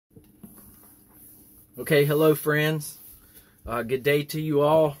Okay, hello friends. Good day to you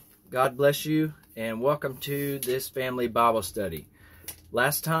all. God bless you, and welcome to this family Bible study.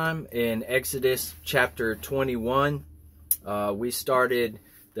 Last time in Exodus chapter 21, we started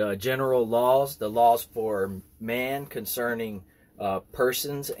the general laws, the laws for man concerning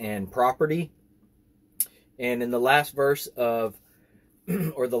persons and property. And in the last verse of,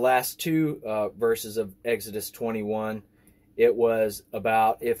 or the last two verses of Exodus 21, it was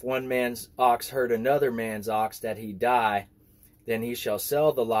about if one man's ox hurt another man's ox that he die, then he shall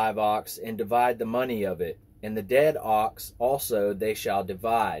sell the live ox and divide the money of it. And the dead ox also they shall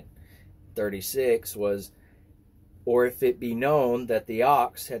divide. 36 was, or if it be known that the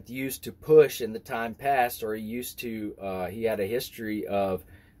ox hath used to push in the time past, or he had a history of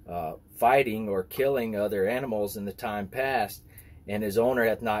fighting or killing other animals in the time past, and his owner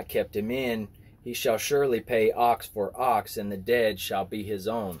hath not kept him in, he shall surely pay ox for ox, and the dead shall be his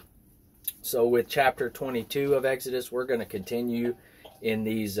own. So with chapter 22 of Exodus, we're going to continue in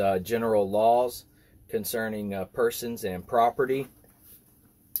these general laws concerning persons and property.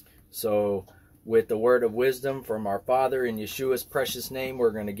 So with the word of wisdom from our Father in Yeshua's precious name, we're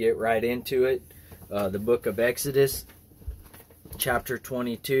going to get right into it. The book of Exodus, chapter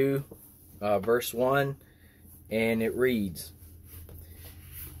 22, verse 1, and it reads,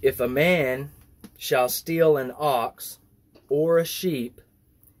 If a man shall steal an ox or a sheep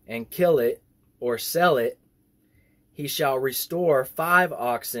and kill it or sell it, he shall restore 5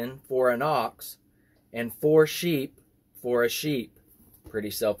 oxen for an ox and 4 sheep for a sheep. Pretty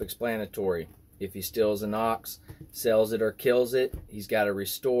self-explanatory. If he steals an ox, sells it or kills it, he's got to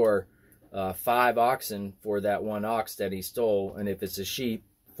restore 5 oxen for that one ox that he stole. And if it's a sheep,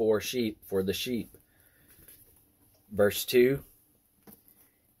 4 sheep for the sheep. Verse 2.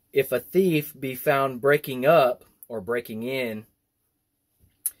 If a thief be found breaking up or breaking in,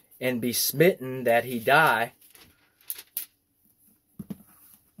 and be smitten that he die,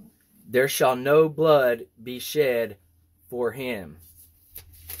 there shall no blood be shed for him.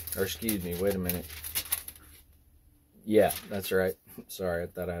 Or excuse me, wait a minute. Yeah, that's right. Sorry, I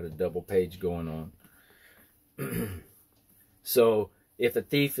thought I had a double page going on. So, if a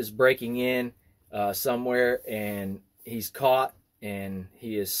thief is breaking in somewhere and he's caught and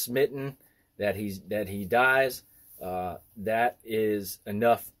he is smitten that he dies, that is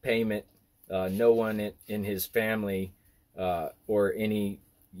enough payment. No one in his family or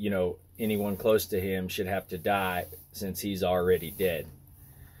anyone close to him should have to die, since he's already dead.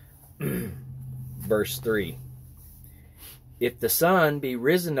 Verse 3. If the sun be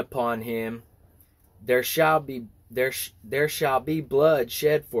risen upon him, there shall be blood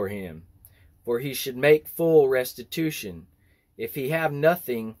shed for him, for he should make full restitution. If he have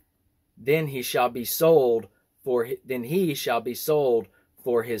nothing, then he shall be sold for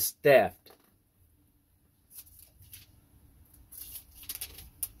his theft.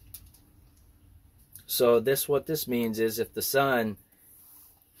 So what this means is, if the sun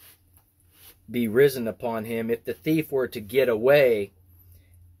be risen upon him, if the thief were to get away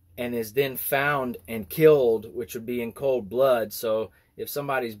and is then found and killed, which would be in cold blood. So if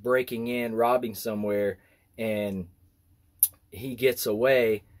somebody's breaking in, robbing somewhere, and he gets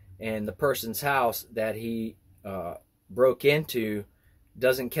away, and the person's house that he broke into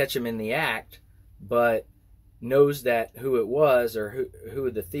doesn't catch him in the act, but knows that who it was, or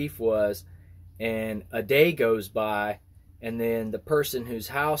who the thief was, and a day goes by, and then the person whose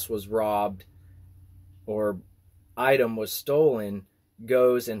house was robbed or item was stolen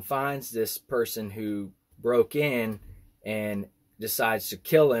goes and finds this person who broke in and decides to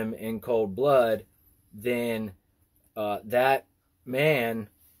kill him in cold blood, then that man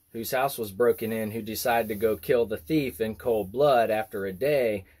whose house was broken in, who decided to go kill the thief in cold blood after a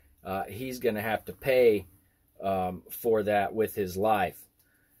day, he's going to have to pay for that with his life.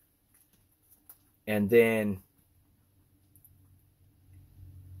 And then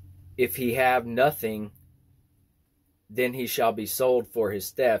if he have nothing, then he shall be sold for his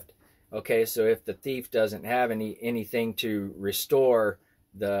theft. Okay, so if the thief doesn't have anything to restore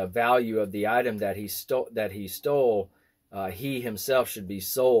the value of the item that he stole, he himself should be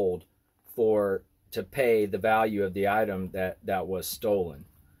sold to pay the value of the item that was stolen.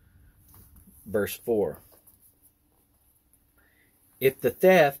 Verse 4. If the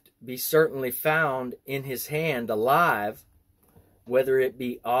theft be certainly found in his hand alive, whether it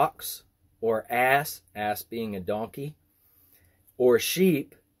be ox or ass being a donkey, or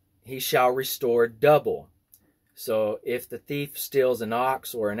sheep, he shall restore double. So if the thief steals an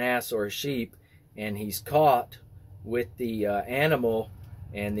ox or an ass or a sheep, and he's caught with the animal,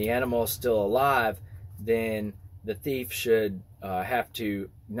 and the animal is still alive, then the thief should have to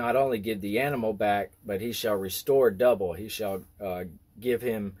not only give the animal back, but he shall restore double. He shall give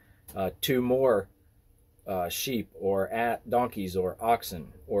him 2 more sheep or donkeys or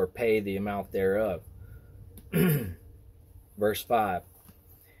oxen, or pay the amount thereof. Verse 5.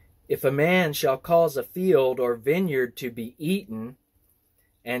 If a man shall cause a field or vineyard to be eaten,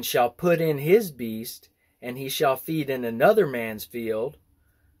 and shall put in his beast, and he shall feed in another man's field,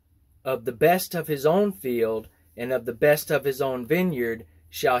 of the best of his own field and of the best of his own vineyard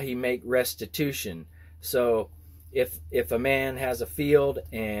shall he make restitution. So if a man has a field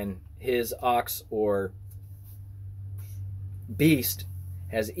and his ox or beast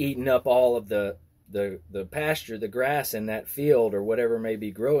has eaten up all of the pasture, the grass in that field or whatever may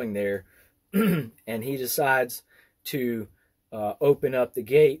be growing there, and he decides to open up the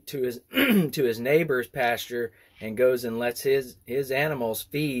gate to his to his neighbor's pasture and goes and lets his animals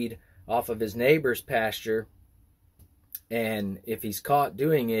feed off of his neighbor's pasture, and if he's caught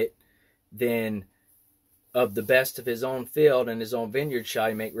doing it, then of the best of his own field and his own vineyard shall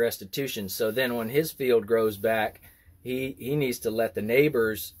he make restitution. So then when his field grows back, he needs to let the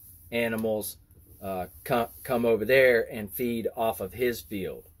neighbor's animals come over there and feed off of his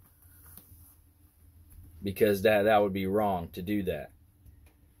field, because that would be wrong to do that,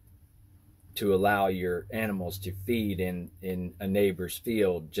 to allow your animals to feed in a neighbor's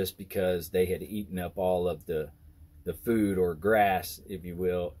field just because they had eaten up all of the food or grass, if you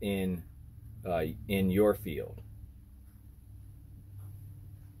will, in your field.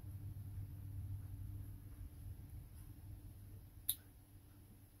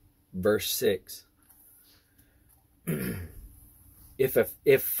 Verse 6.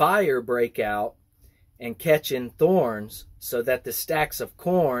 If fire break out and catch in thorns, so that the stacks of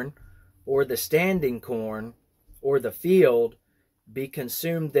corn or the standing corn or the field be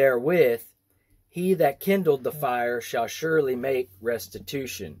consumed therewith, he that kindled the fire shall surely make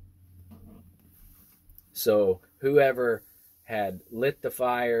restitution. So whoever had lit the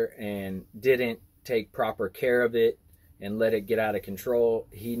fire and didn't take proper care of it and let it get out of control,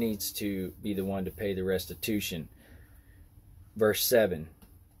 he needs to be the one to pay the restitution. Verse 7.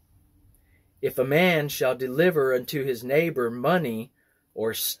 If a man shall deliver unto his neighbor money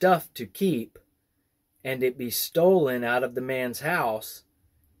or stuff to keep, and it be stolen out of the man's house,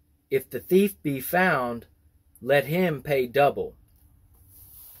 if the thief be found, let him pay double.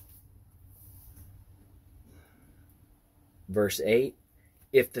 Verse 8.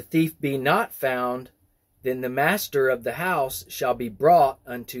 If the thief be not found, then the master of the house shall be brought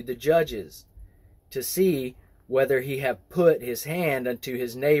unto the judges, to see whether he have put his hand unto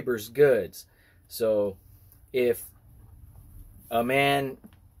his neighbor's goods. So if a man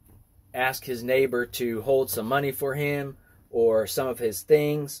asks his neighbor to hold some money for him or some of his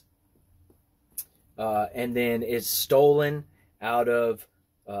things, and then it's stolen out of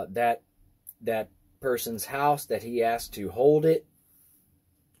that person's house that he asked to hold it,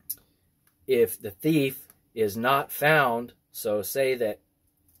 if the thief is not found, so say that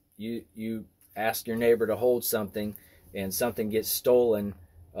you ask your neighbor to hold something and something gets stolen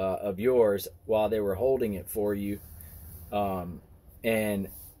of yours while they were holding it for you, and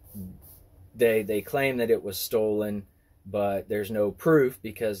they claim that it was stolen, but there's no proof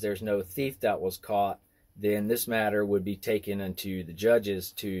because there's no thief that was caught, then this matter would be taken unto the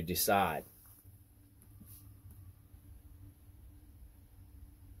judges to decide.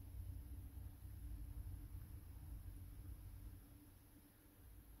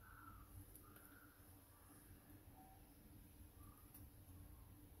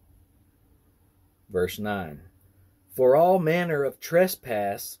 Verse 9. For all manner of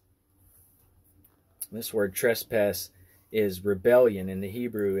trespass, this word trespass is rebellion. In the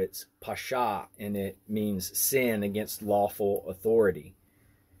Hebrew it's pasha, and it means sin against lawful authority.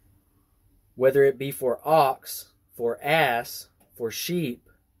 Whether it be for ox, for ass, for sheep,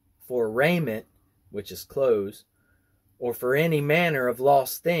 for raiment, which is clothes, or for any manner of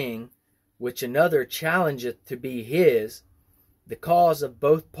lost thing, which another challengeth to be his, the cause of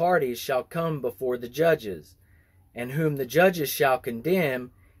both parties shall come before the judges, and whom the judges shall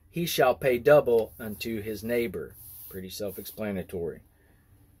condemn, he shall pay double unto his neighbor. Pretty self-explanatory.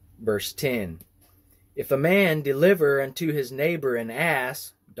 Verse 10. If a man deliver unto his neighbor an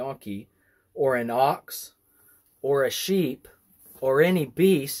ass, donkey, or an ox, or a sheep, or any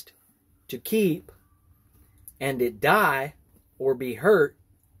beast to keep, and it die, or be hurt,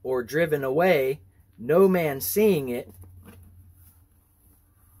 or driven away, no man seeing it,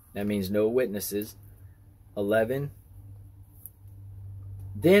 that means no witnesses. 11.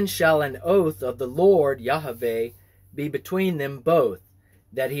 Then shall an oath of the Lord Yahweh be between them both,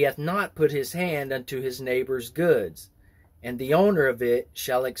 that he hath not put his hand unto his neighbor's goods, and the owner of it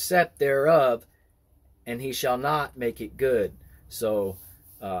shall accept thereof, and he shall not make it good. So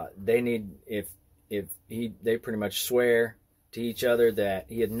they need, they pretty much swear to each other that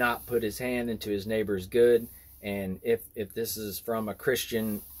he had not put his hand into his neighbor's good. And if this is from a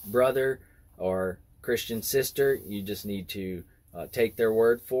Christian brother or Christian sister, you just need to take their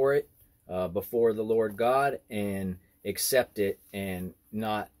word for it before the Lord God and accept it, and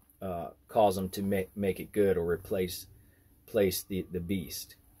not cause them to make it good or replace the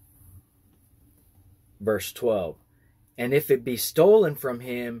beast. Verse 12, and if it be stolen from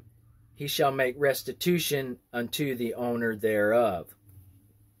him, he shall make restitution unto the owner thereof.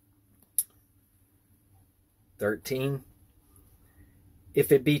 13,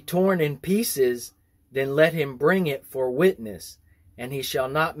 if it be torn in pieces, then let him bring it for witness, and he shall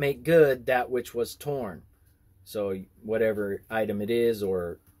not make good that which was torn. So whatever item it is,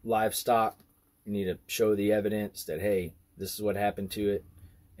 or livestock, you need to show the evidence that, hey, this is what happened to it,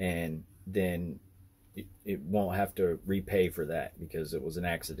 and then it won't have to repay for that because it was an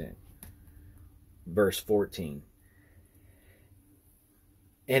accident. Verse 14,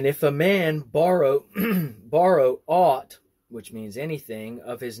 and if a man borrow aught, which means anything,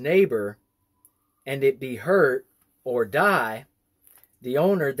 of his neighbor, and it be hurt or die, the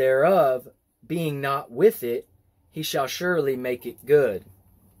owner thereof being not with it, he shall surely make it good.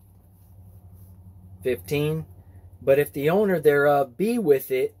 15, but if the owner thereof be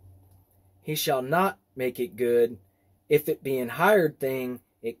with it, he shall not make it good. If it be an hired thing,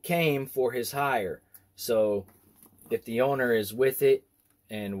 it came for his hire. So if the owner is with it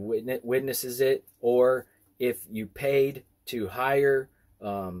and witnesses it, or if you paid to hire,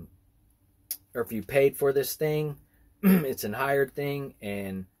 or if you paid for this thing, it's an hired thing,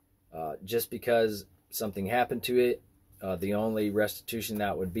 and just because something happened to it, the only restitution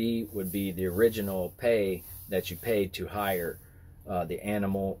that would be the original pay that you paid to hire the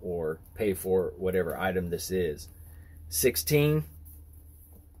animal or pay for whatever item this is. 16,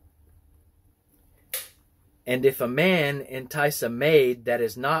 and if a man entice a maid that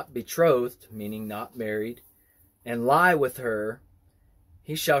is not betrothed, meaning not married, and lie with her,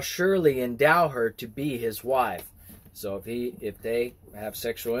 he shall surely endow her to be his wife. So if they have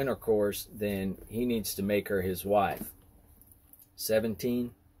sexual intercourse, then he needs to make her his wife.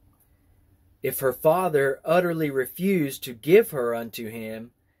 17, if her father utterly refuse to give her unto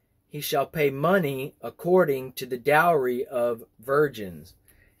him, he shall pay money according to the dowry of virgins.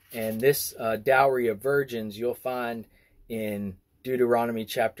 And this dowry of virgins you'll find in Deuteronomy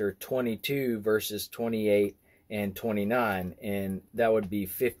chapter 22, verses 28 and 29, and that would be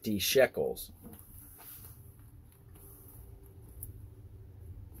 50 shekels.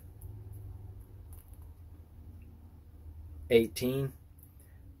 (18)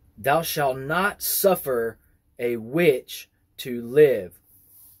 Thou shalt not suffer a witch to live,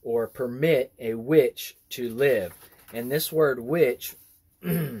 or permit a witch to live. And this word witch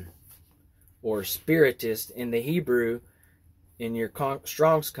or spiritist in the Hebrew, in your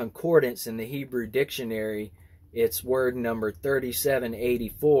Strong's Concordance in the Hebrew dictionary, it's word number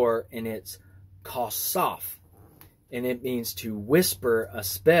 3784, and it's kosaf, and it means to whisper a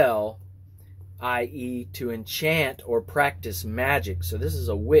spell, i.e. to enchant or practice magic. So this is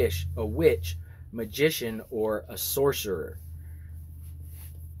a witch, magician, or a sorcerer.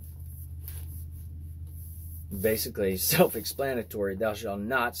 Basically self-explanatory. Thou shalt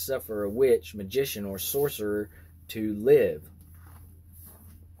not suffer a witch, magician, or sorcerer to live.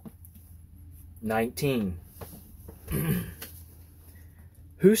 19.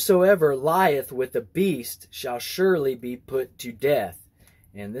 Whosoever lieth with a beast shall surely be put to death.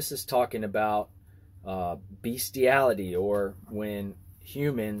 And this is talking about bestiality, or when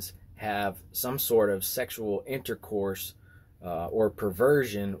humans have some sort of sexual intercourse or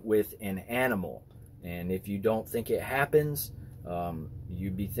perversion with an animal. And if you don't think it happens,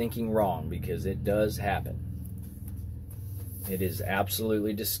 you'd be thinking wrong, because it does happen. It is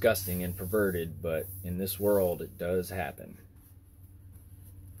absolutely disgusting and perverted, but in this world it does happen.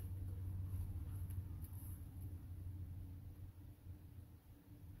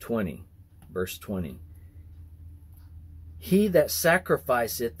 Verse 20. He that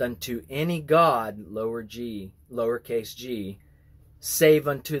sacrificeth unto any god, lowercase g, save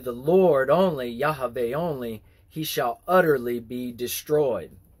unto the Lord only, Yahweh only, he shall utterly be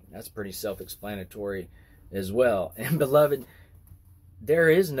destroyed. That's pretty self-explanatory as well. And beloved, there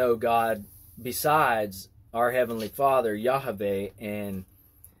is no God besides our Heavenly Father, Yahweh. And,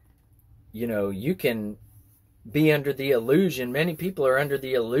 you know, you can be under the illusion, many people are under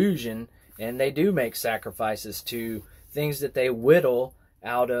the illusion, and they do make sacrifices to things that they whittle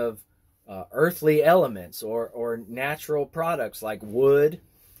out of earthly elements or natural products like wood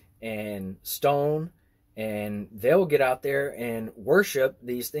and stone, and they'll get out there and worship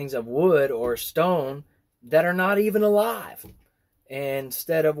these things of wood or stone that are not even alive,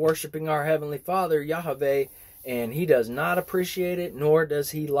 instead of worshiping our Heavenly Father, Yahweh, and He does not appreciate it, nor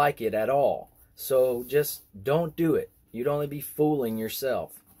does He like it at all. So just don't do it. You'd only be fooling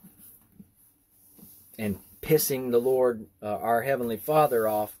yourself and pissing the Lord, our Heavenly Father,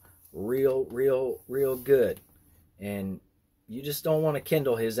 off real good. And you just don't want to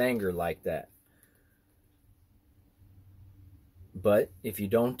kindle His anger like that. But if you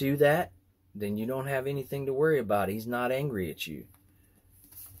don't do that, then you don't have anything to worry about. He's not angry at you.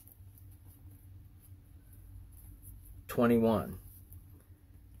 21.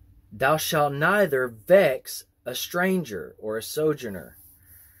 Thou shalt neither vex a stranger or a sojourner,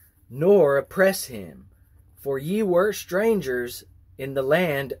 nor oppress him, for ye were strangers in the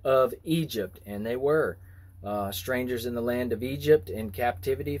land of Egypt. And they were strangers in the land of Egypt in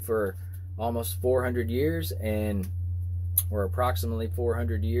captivity for almost 400 years, or approximately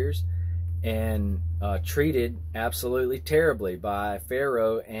 400 years, and treated absolutely terribly by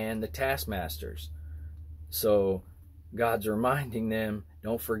Pharaoh and the taskmasters. So God's reminding them,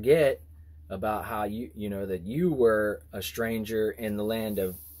 don't forget about how that you were a stranger in the land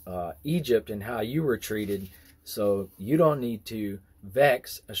of Egypt and how you were treated. So you don't need to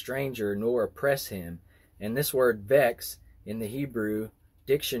vex a stranger nor oppress him. And this word vex in the Hebrew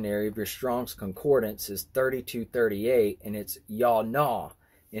dictionary of your Strong's Concordance is 3238, and it's ya'nah,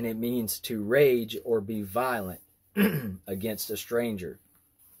 and it means to rage or be violent against a stranger.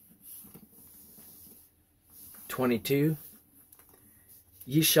 22.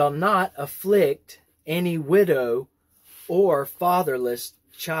 Ye shall not afflict any widow or fatherless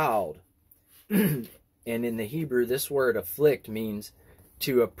child. And in the Hebrew, this word afflict means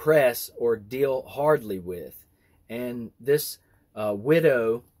to oppress or deal hardly with. And this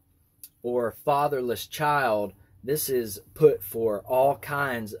widow or fatherless child, this is put for all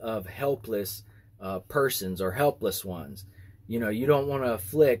kinds of helpless persons or helpless ones. You don't want to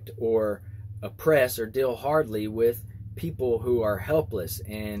afflict or oppress or deal hardly with people who are helpless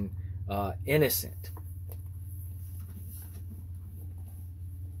and innocent.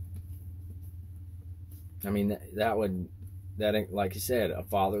 I mean, that like you said, a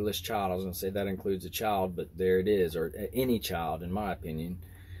fatherless child. I was going to say that includes a child, but there it is, or any child, in my opinion.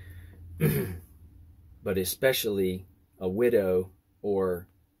 But especially a widow or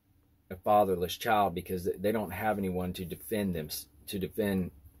a fatherless child, because they don't have anyone to defend them,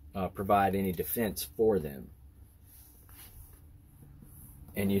 provide any defense for them.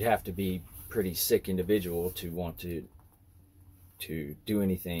 And you'd have to be a pretty sick individual to want to do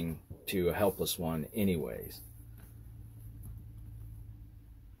anything to a helpless one anyways.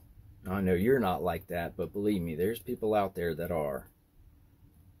 I know you're not like that, but believe me, there's people out there that are.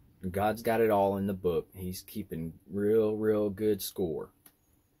 God's got it all in the book. He's keeping real good score.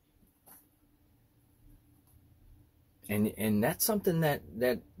 And that's something that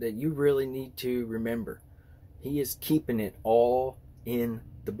you really need to remember. He is keeping it all in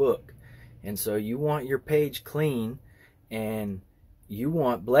the book. And so you want your page clean, and you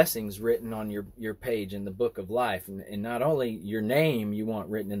want blessings written on your page in the book of life. And not only your name you want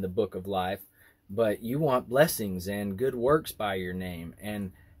written in the book of life, but you want blessings and good works by your name.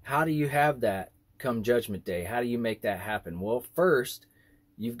 And how do you have that come Judgment Day? How do you make that happen? Well, first,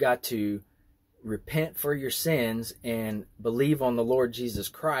 you've got to repent for your sins and believe on the Lord Jesus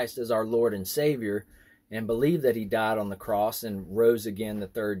Christ as our Lord and Savior, and believe that He died on the cross and rose again the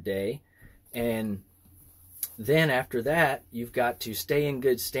third day. And then after that, you've got to stay in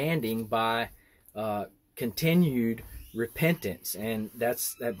good standing by continued repentance. And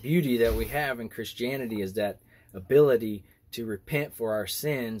that's that beauty that we have in Christianity, is that ability to repent for our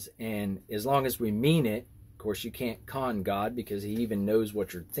sins. And as long as we mean it, of course you can't con God because He even knows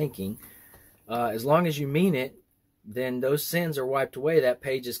what you're thinking. As long as you mean it, then those sins are wiped away. That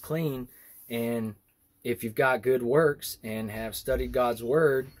page is clean. And if you've got good works and have studied God's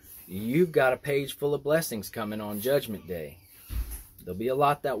Word, you've got a page full of blessings coming on Judgment Day. There'll be a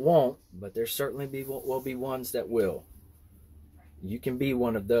lot that won't, but there certainly will be ones that will. You can be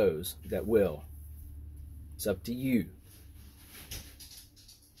one of those that will. It's up to you.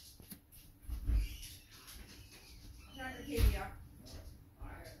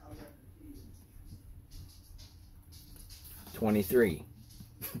 (23)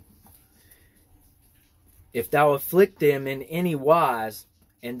 If thou afflict them in any wise,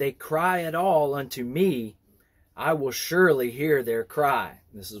 and they cry at all unto me, I will surely hear their cry.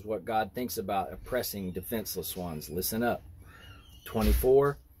 This is what God thinks about oppressing defenseless ones. Listen up.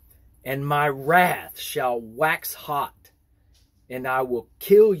 24. and my wrath shall wax hot, and I will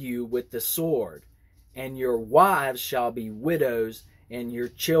kill you with the sword, and your wives shall be widows, and your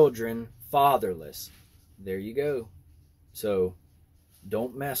children fatherless. There you go. So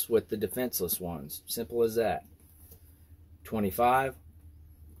don't mess with the defenseless ones. Simple as that. 25.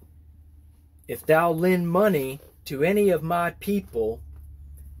 If thou lend money to any of my people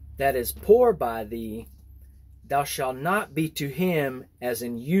that is poor by thee, thou shalt not be to him as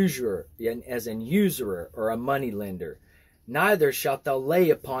an usurer or a money lender, neither shalt thou lay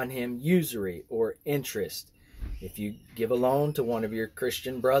upon him usury or interest. If you give a loan to one of your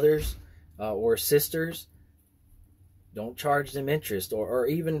Christian brothers or sisters, don't charge them interest, or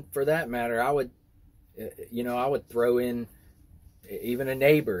even for that matter, I would throw in even a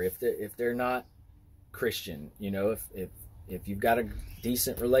neighbor if they're not Christian. If you've got a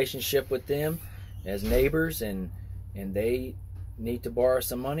decent relationship with them as neighbors and they need to borrow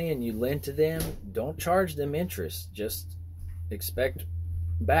some money and you lend to them, don't charge them interest. Just expect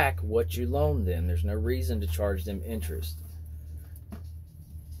back what you loaned them. There's no reason to charge them interest.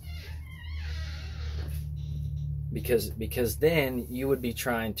 Because then you would be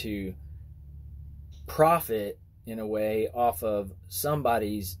trying to profit in a way off of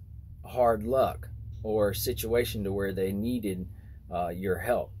somebody's hard luck or situation to where they needed your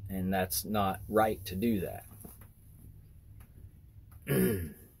help, and that's not right to do that.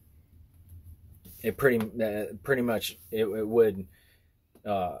 It pretty much would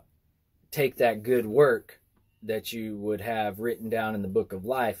take that good work that you would have written down in the book of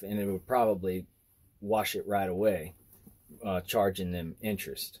life, and it would probably wash it right away, charging them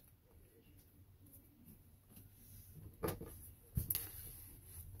interest.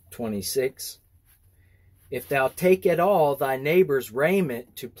 (26) If thou take at all thy neighbor's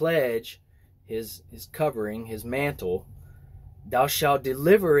raiment to pledge, his covering, his mantle, thou shalt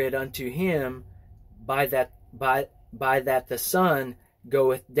deliver it unto him by that the sun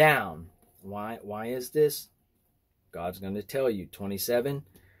goeth down. Why is this? God's going to tell you. 27.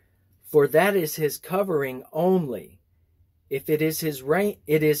 For that is his covering only. If it is his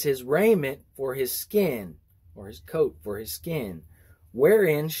raiment for his skin, or his coat for his skin.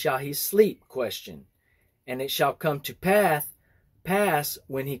 Wherein shall he sleep? Question. And it shall come to pass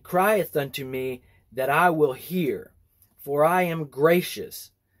when he crieth unto me that I will hear. For I am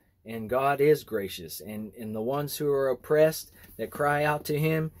gracious, and God is gracious. And the ones who are oppressed that cry out to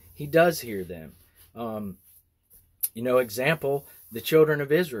him, he does hear them. Example, the children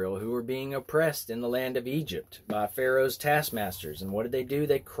of Israel who were being oppressed in the land of Egypt by Pharaoh's taskmasters. And what did they do?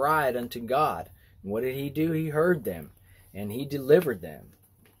 They cried unto God. And what did he do? He heard them, and he delivered them.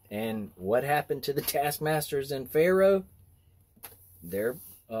 And what happened to the taskmasters and Pharaoh? They're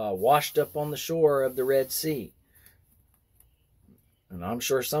washed up on the shore of the Red Sea. And I'm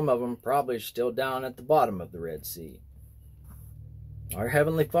sure some of them probably are still down at the bottom of the Red Sea. Our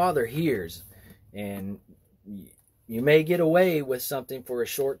Heavenly Father hears, and you may get away with something for a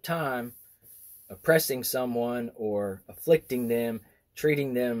short time, oppressing someone or afflicting them,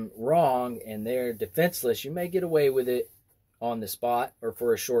 treating them wrong, and they're defenseless. You may get away with it on the spot or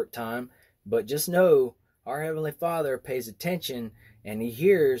for a short time, but just know our Heavenly Father pays attention, and he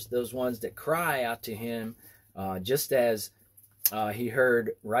hears those ones that cry out to him, just as he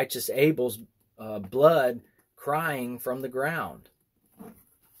heard righteous Abel's blood crying from the ground.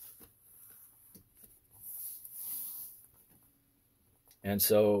 And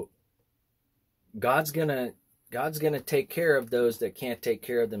so God's gonna take care of those that can't take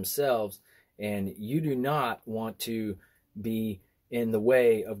care of themselves, and you do not want to be in the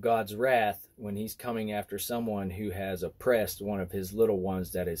way of God's wrath when he's coming after someone who has oppressed one of his little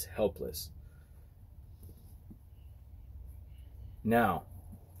ones that is helpless. Now,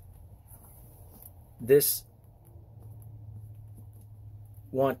 thou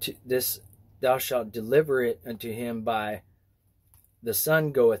shalt deliver it unto him by the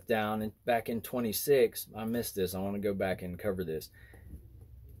sun goeth down. And back in 26, I missed this. I want to go back and cover this.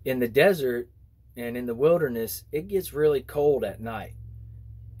 In the desert and in the wilderness, it gets really cold at night.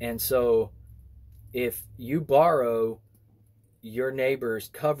 And so if you borrow your neighbor's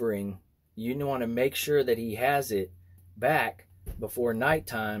covering, you want to make sure that he has it back before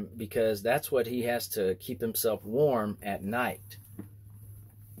nighttime, because that's what he has to keep himself warm at night.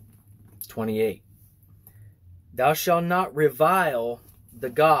 28. Thou shalt not revile the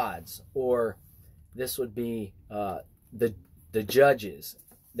gods, or this would be the judges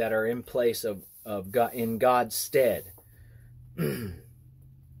that are in place of God, in God's stead.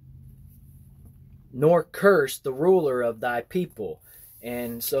 Nor curse the ruler of thy people.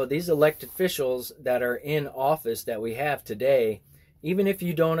 And so these elected officials that are in office that we have today, even if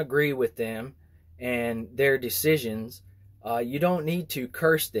you don't agree with them and their decisions, you don't need to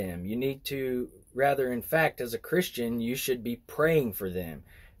curse them. You need to, rather, in fact, as a Christian, you should be praying for them,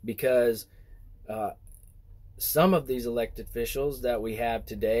 because some of these elected officials that we have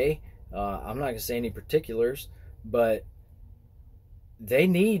today, I'm not going to say any particulars, but they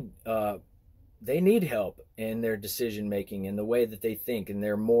need help in their decision making and the way that they think and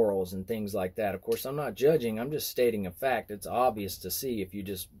their morals and things like that. Of course, I'm not judging. I'm just stating a fact. It's obvious to see if you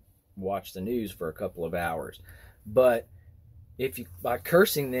just watch the news for a couple of hours. But if you, by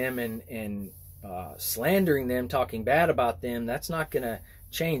cursing them and slandering them, talking bad about them, that's not going to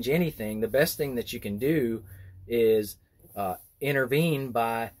change anything. The best thing that you can do is intervene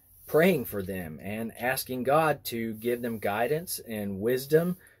by praying for them and asking God to give them guidance and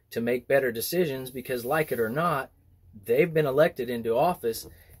wisdom to make better decisions, because like it or not, they've been elected into office,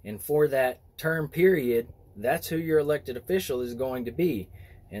 and for that term period, that's who your elected official is going to be.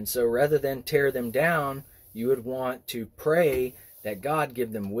 And so rather than tear them down, you would want to pray that God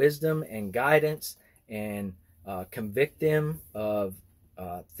give them wisdom and guidance and convict them of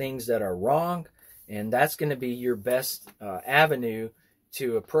things that are wrong. And that's going to be your best avenue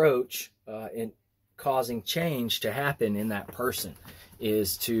to approach in causing change to happen in that person,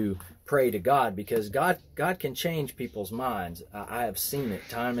 is to pray to God, because God can change people's minds. I have seen it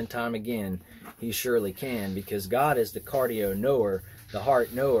time and time again. He surely can, because God is the cardio knower, the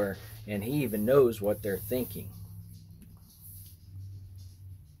heart knower, and He even knows what they're thinking.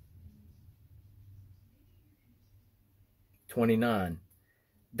 "29.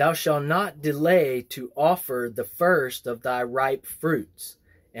 Thou shalt not delay to offer the first of thy ripe fruits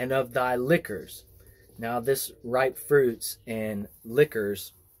and of thy liquors." Now, this ripe fruits and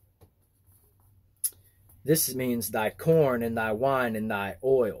liquors, this means thy corn and thy wine and thy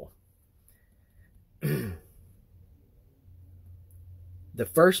oil. "The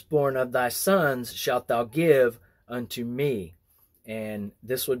firstborn of thy sons shalt thou give unto me." And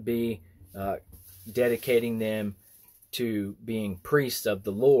this would be dedicating them to being priests of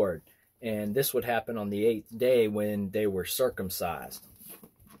the Lord. And this would happen on the 8th day when they were circumcised.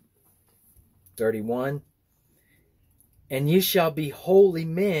 31. "And ye shall be holy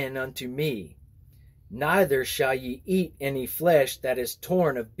men unto me. Neither shall ye eat any flesh that is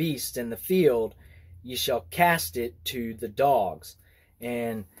torn of beasts in the field. Ye shall cast it to the dogs."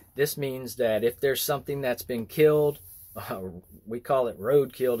 And this means that if there's something that's been killed, we call it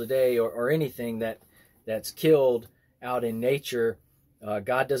roadkill today, or anything that's killed out in nature,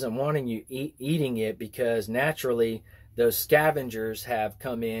 God doesn't want you eating it, because naturally those scavengers have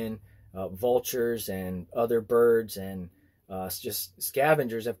come in, vultures and other birds and just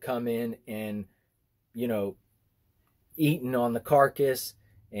scavengers have come in and, eaten on the carcass.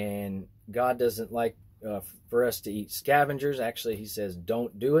 And God doesn't like for us to eat scavengers. Actually, He says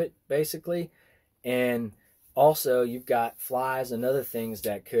don't do it, basically. And also you've got flies and other things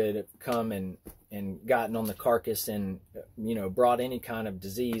that could have come and gotten on the carcass and brought any kind of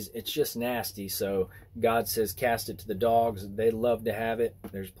disease. It's just nasty. So God says cast it to the dogs. They love to have it.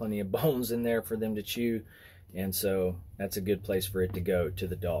 There's plenty of bones in there for them to chew, and so that's a good place for it to go, to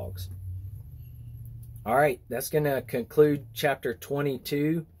the dogs. All right, that's going to conclude chapter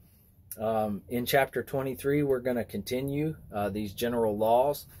 22. In chapter 23, we're going to continue these general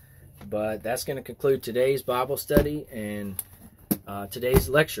laws, but that's going to conclude today's Bible study and today's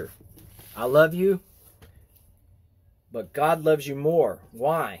lecture. I love you, but God loves you more.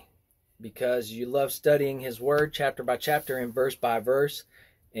 Why? Because you love studying His Word chapter by chapter and verse by verse,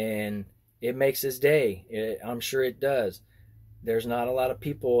 and it makes His day. I'm sure it does. There's not a lot of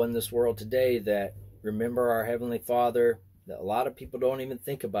people in this world today that remember our Heavenly Father. A lot of people don't even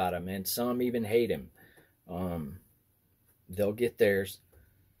think about Him, and some even hate Him. They'll get theirs,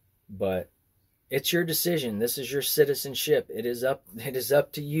 but it's your decision. This is your citizenship. It is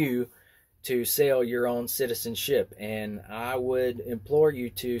up to you to sail your own citizenship, and I would implore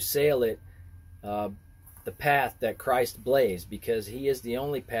you to sail it the path that Christ blazed, because He is the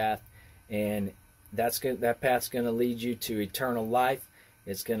only path, and that path's going to lead you to eternal life.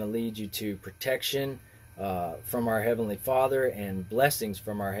 It's going to lead you to protection from our Heavenly Father and blessings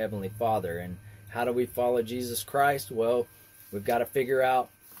from our Heavenly Father. And how do we follow Jesus Christ? Well, we've got to figure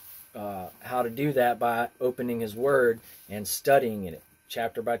out how to do that by opening His Word and studying it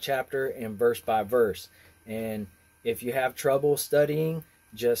chapter by chapter and verse by verse. And if you have trouble studying,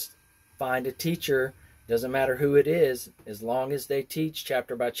 just find a teacher. Doesn't matter who it is, as long as they teach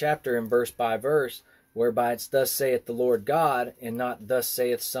chapter by chapter and verse by verse, whereby it's thus saith the Lord God and not thus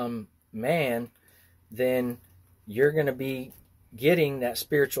saith some man, then you're going to be getting that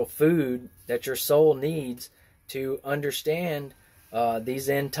spiritual food that your soul needs to understand these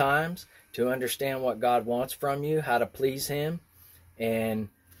end times, to understand what God wants from you, how to please Him, and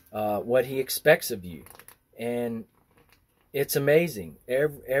what He expects of you. And it's amazing.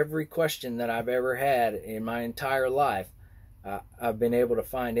 Every question that I've ever had in my entire life, I've been able to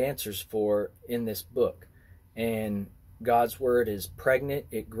find answers for in this book. And God's Word is pregnant.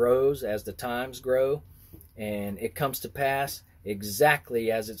 It grows as the times grow, and it comes to pass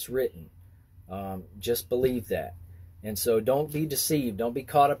exactly as it's written. Just believe that. And so don't be deceived. Don't be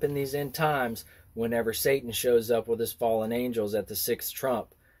caught up in these end times whenever Satan shows up with his fallen angels at the sixth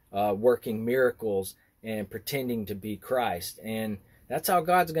trump, working miracles and pretending to be Christ. And that's how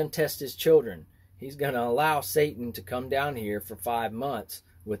God's going to test His children. He's going to allow Satan to come down here for 5 months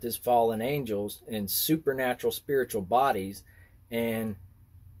with his fallen angels in supernatural spiritual bodies and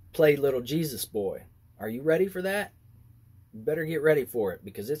play little Jesus boy. Are you ready for that? You better get ready for it,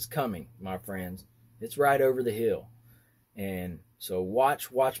 because it's coming, my friends. It's right over the hill. And so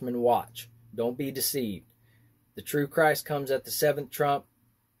watch, watchmen, watch. Don't be deceived. The true Christ comes at the 7th trump.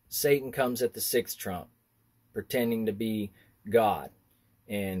 Satan comes at the 6th trump, pretending to be God.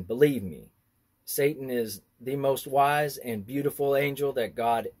 And believe me, Satan is the most wise and beautiful angel that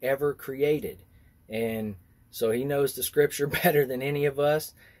God ever created. And so he knows the scripture better than any of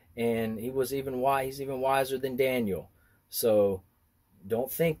us. And he's even wiser than Daniel. So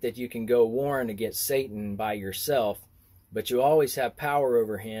don't think that you can go warring against Satan by yourself, but you always have power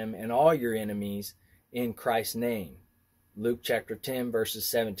over him and all your enemies in Christ's name. Luke chapter 10, verses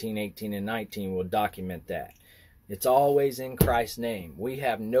 17, 18, and 19 will document that. It's always in Christ's name. We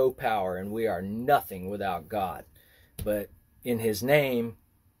have no power, and we are nothing without God. But in His name,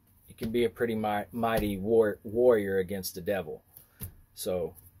 you can be a pretty mighty warrior against the devil.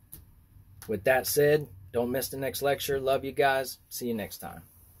 So, with that said, don't miss the next lecture. Love you guys. See you next time.